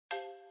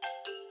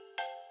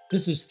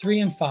This is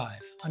 3 and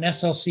 5 on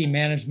SLC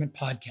Management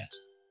Podcast.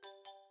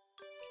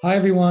 Hi,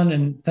 everyone,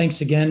 and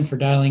thanks again for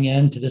dialing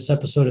in to this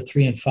episode of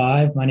 3 and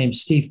 5. My name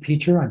is Steve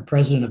Peter. I'm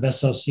president of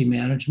SLC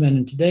Management,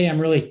 and today I'm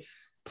really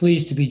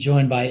pleased to be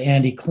joined by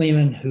Andy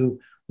Kleeman, who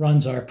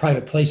runs our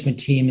private placement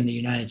team in the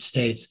United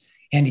States.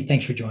 Andy,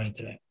 thanks for joining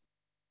today.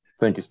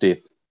 Thank you,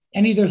 Steve.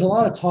 Andy, there's a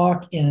lot of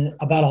talk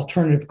about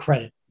alternative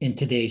credit in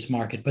today's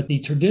market, but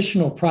the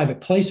traditional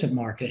private placement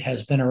market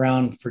has been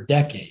around for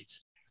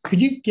decades. Could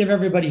you give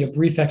everybody a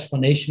brief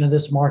explanation of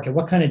this market?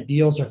 What kind of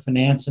deals are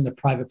financed in the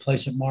private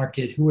placement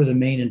market? Who are the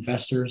main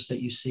investors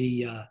that you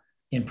see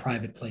in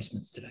private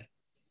placements today?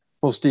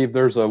 Well, Steve,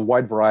 there's a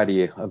wide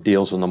variety of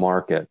deals in the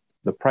market.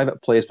 The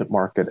private placement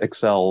market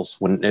excels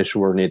when an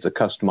issuer needs a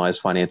customized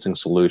financing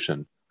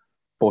solution.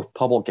 Both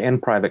public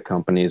and private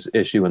companies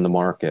issue in the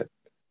market.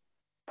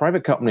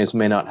 Private companies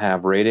may not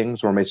have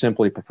ratings or may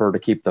simply prefer to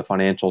keep the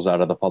financials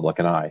out of the public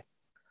eye.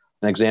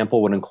 An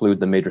example would include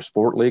the major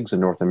sport leagues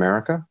in North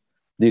America.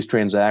 These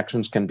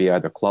transactions can be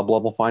either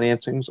club-level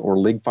financings or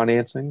league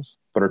financings,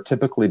 but are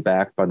typically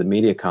backed by the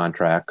media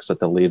contracts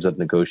that the leagues have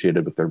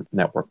negotiated with their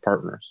network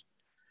partners.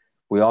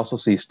 We also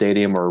see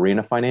stadium or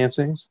arena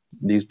financings.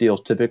 These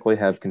deals typically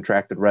have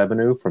contracted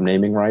revenue from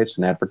naming rights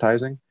and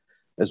advertising,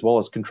 as well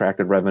as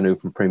contracted revenue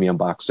from premium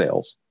box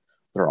sales.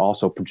 There are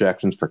also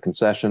projections for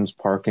concessions,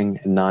 parking,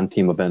 and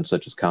non-team events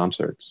such as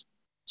concerts.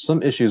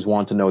 Some issues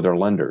want to know their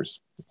lenders.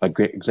 A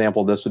great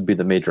example of this would be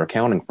the major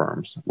accounting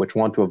firms, which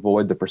want to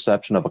avoid the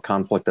perception of a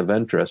conflict of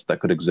interest that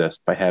could exist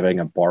by having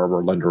a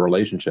borrower-lender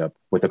relationship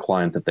with a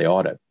client that they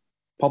audit.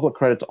 Public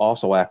credits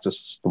also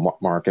access the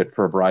market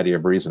for a variety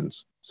of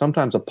reasons.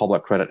 Sometimes a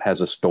public credit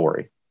has a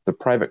story. The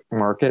private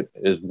market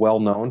is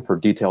well known for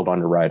detailed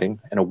underwriting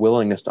and a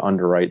willingness to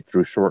underwrite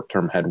through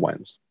short-term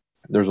headwinds.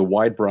 There's a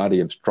wide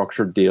variety of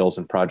structured deals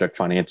and project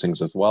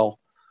financings as well.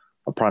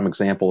 A prime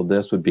example of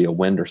this would be a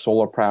wind or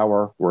solar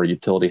power, where a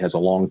utility has a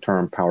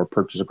long-term power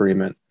purchase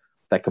agreement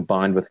that,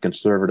 combined with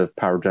conservative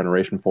power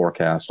generation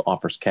forecast,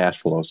 offers cash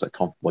flows that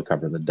comfortably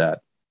cover the debt.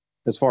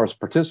 As far as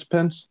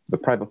participants, the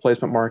private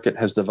placement market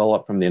has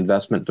developed from the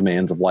investment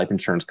demands of life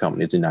insurance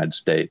companies in the United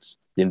States.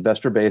 The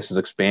investor base has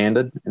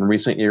expanded in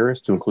recent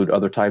years to include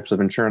other types of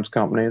insurance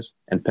companies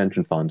and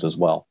pension funds as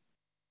well.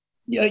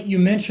 Yeah, you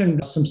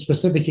mentioned some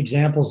specific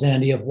examples,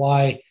 Andy, of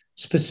why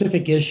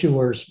specific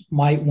issuers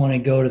might want to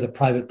go to the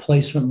private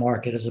placement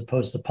market as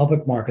opposed to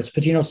public markets.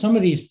 But, some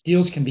of these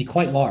deals can be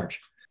quite large,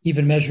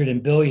 even measured in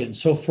billions.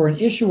 So for an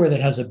issuer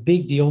that has a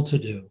big deal to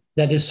do,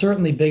 that is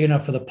certainly big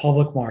enough for the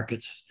public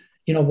markets,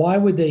 why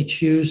would they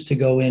choose to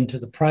go into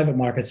the private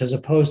markets as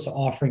opposed to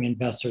offering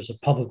investors a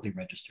publicly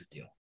registered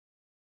deal?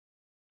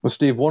 Well,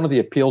 Steve, one of the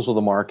appeals of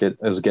the market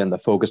is, again, the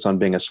focus on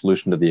being a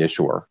solution to the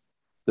issuer.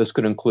 This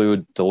could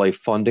include delay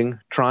funding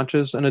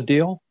tranches in a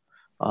deal.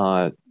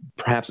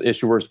 Perhaps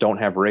issuers don't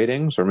have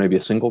ratings or maybe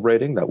a single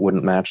rating that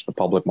wouldn't match the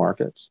public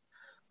markets.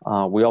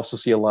 We also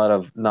see a lot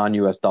of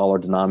non-US dollar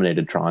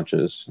denominated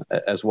tranches,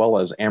 as well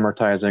as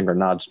amortizing or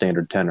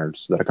non-standard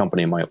tenors that a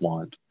company might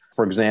want.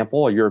 For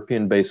example, a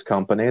European-based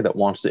company that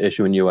wants to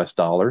issue in US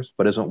dollars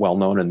but isn't well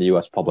known in the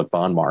US public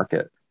bond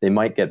market, they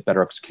might get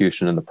better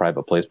execution in the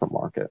private placement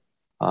market.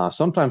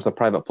 Sometimes the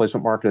private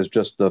placement market is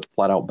just the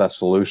flat-out best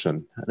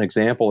solution. An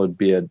example would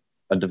be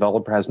a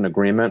developer has an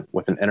agreement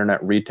with an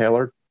internet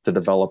retailer to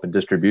develop a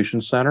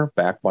distribution center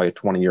backed by a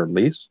 20-year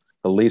lease.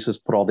 The leases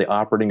put all the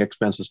operating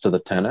expenses to the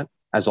tenant.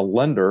 As a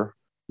lender,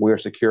 we are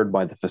secured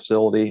by the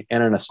facility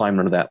and an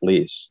assignment of that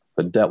lease.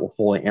 The debt will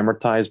fully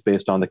amortize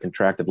based on the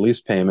contracted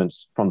lease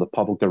payments from the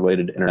publicly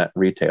rated internet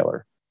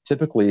retailer.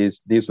 Typically,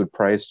 these would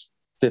price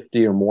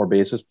 50 or more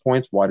basis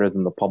points wider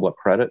than the public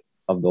credit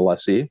of the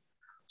lessee.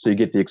 So you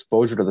get the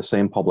exposure to the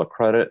same public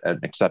credit at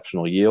an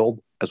exceptional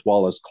yield, as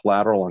well as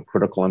collateral and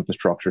critical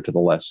infrastructure to the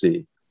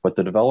lessee. But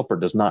the developer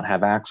does not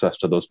have access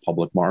to those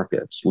public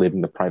markets,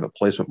 leaving the private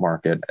placement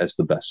market as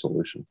the best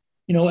solution.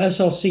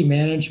 SLC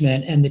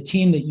Management and the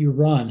team that you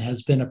run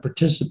has been a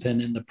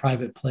participant in the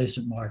private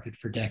placement market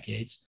for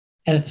decades.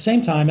 And at the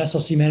same time,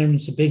 SLC Management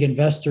is a big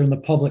investor in the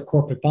public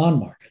corporate bond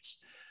markets.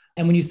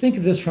 And when you think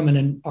of this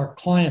from our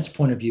client's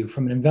point of view,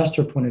 from an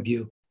investor point of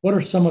view, what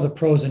are some of the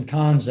pros and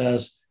cons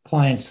as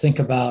clients think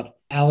about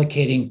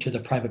allocating to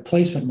the private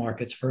placement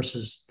markets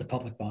versus the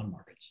public bond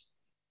markets?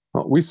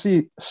 We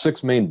see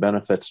 6 main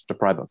benefits to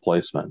private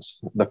placements.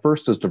 The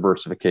first is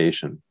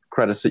diversification,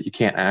 credits that you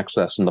can't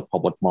access in the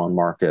public bond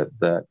market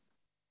that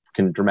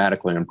can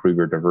dramatically improve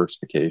your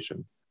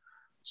diversification.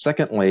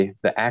 Secondly,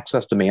 the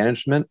access to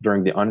management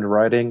during the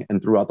underwriting and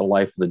throughout the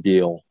life of the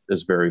deal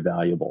is very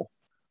valuable.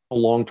 The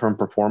long-term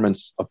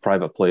performance of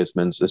private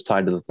placements is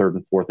tied to the third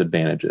and fourth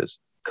advantages,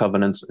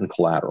 covenants and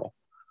collateral.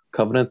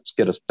 Covenants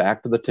get us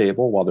back to the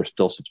table while there's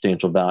still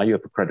substantial value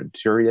if a credit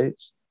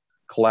deteriorates.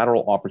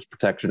 Collateral offers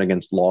protection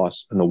against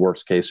loss in the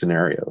worst case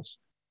scenarios.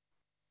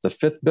 The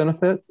fifth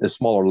benefit is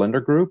smaller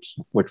lender groups,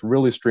 which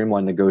really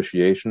streamline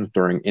negotiations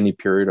during any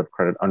period of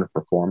credit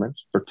underperformance,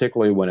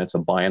 particularly when it's a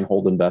buy and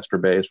hold investor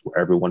base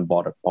where everyone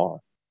bought at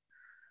par.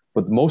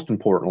 But most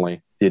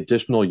importantly, the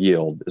additional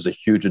yield is a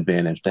huge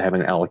advantage to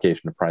having an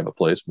allocation to private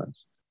placements.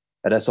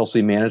 At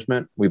SLC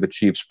Management, we've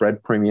achieved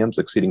spread premiums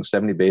exceeding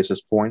 70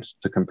 basis points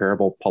to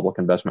comparable public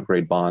investment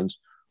grade bonds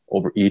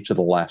over each of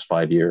the last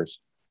 5 years.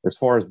 As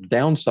far as the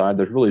downside,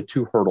 there's really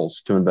two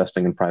hurdles to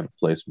investing in private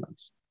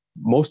placements.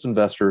 Most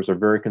investors are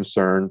very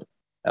concerned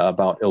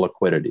about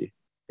illiquidity.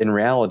 In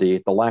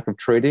reality, the lack of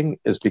trading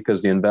is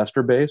because the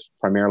investor base,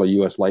 primarily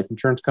U.S. life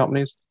insurance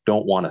companies,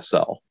 don't want to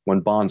sell.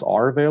 When bonds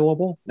are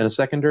available in a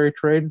secondary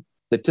trade,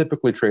 they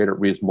typically trade at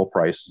reasonable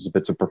prices if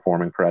it's a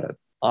performing credit.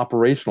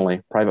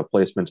 Operationally, private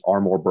placements are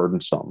more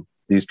burdensome.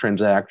 These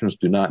transactions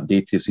do not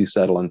DTC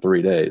settle in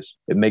 3 days.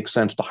 It makes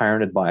sense to hire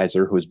an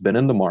advisor who has been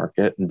in the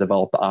market and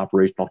develop the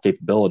operational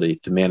capability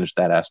to manage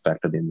that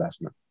aspect of the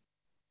investment.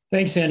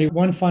 Thanks, Andy.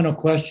 One final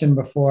question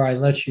before I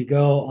let you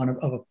go on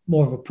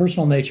more of a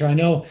personal nature. I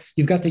know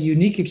you've got the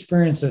unique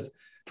experience of,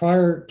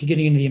 prior to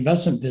getting into the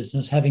investment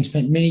business, having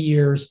spent many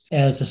years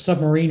as a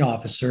submarine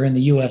officer in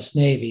the U.S.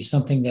 Navy,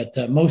 something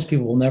that most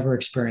people will never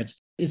experience.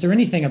 Is there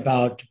anything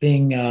about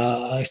being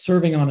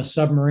serving on a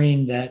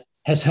submarine that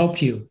has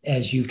helped you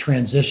as you've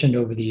transitioned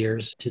over the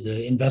years to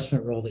the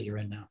investment role that you're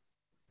in now?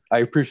 I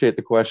appreciate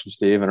the question,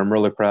 Steve, and I'm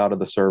really proud of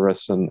the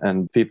service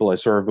and people I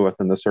served with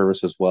in the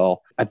service as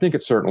well. I think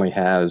it certainly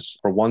has.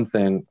 For one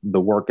thing, the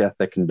work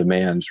ethic and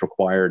demands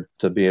required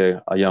to be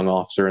a young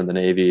officer in the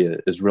Navy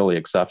is really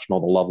exceptional.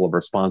 The level of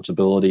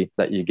responsibility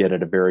that you get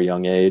at a very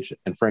young age,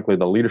 and frankly,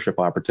 the leadership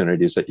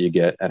opportunities that you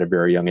get at a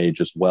very young age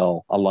as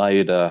well, allow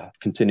you to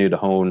continue to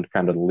hone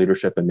kind of the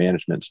leadership and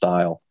management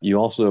style. You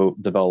also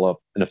develop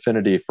an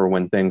affinity for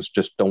when things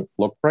just don't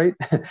look right,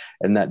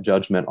 and that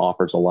judgment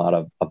offers a lot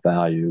of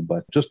value.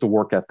 But just the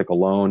work ethic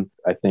alone,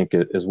 I think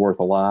it is worth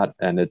a lot.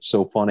 And it's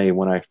so funny,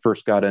 when I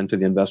first got into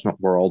the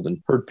investment world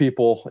and heard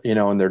people,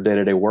 in their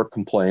day-to-day work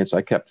complaints,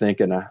 I kept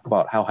thinking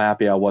about how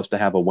happy I was to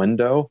have a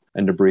window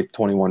and to breathe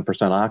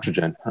 21%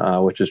 oxygen,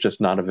 which is just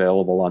not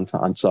available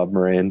on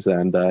submarines.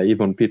 And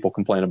even when people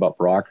complain about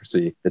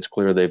bureaucracy, it's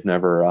clear they've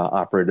never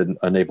operated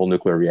a naval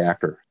nuclear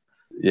reactor.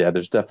 Yeah,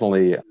 there's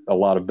definitely a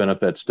lot of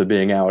benefits to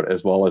being out,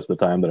 as well as the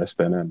time that I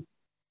spent in.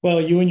 Well,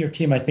 you and your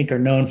team, I think, are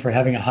known for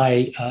having a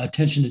high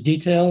attention to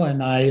detail.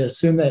 And I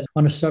assume that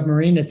on a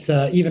submarine, it's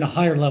even a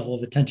higher level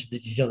of attention to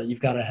detail that you've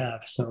got to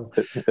have. So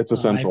it's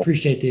essential. I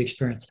appreciate the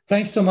experience.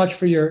 Thanks so much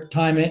for your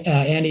time,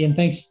 Andy. And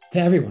thanks to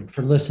everyone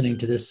for listening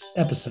to this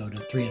episode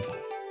of 3 and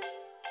 5.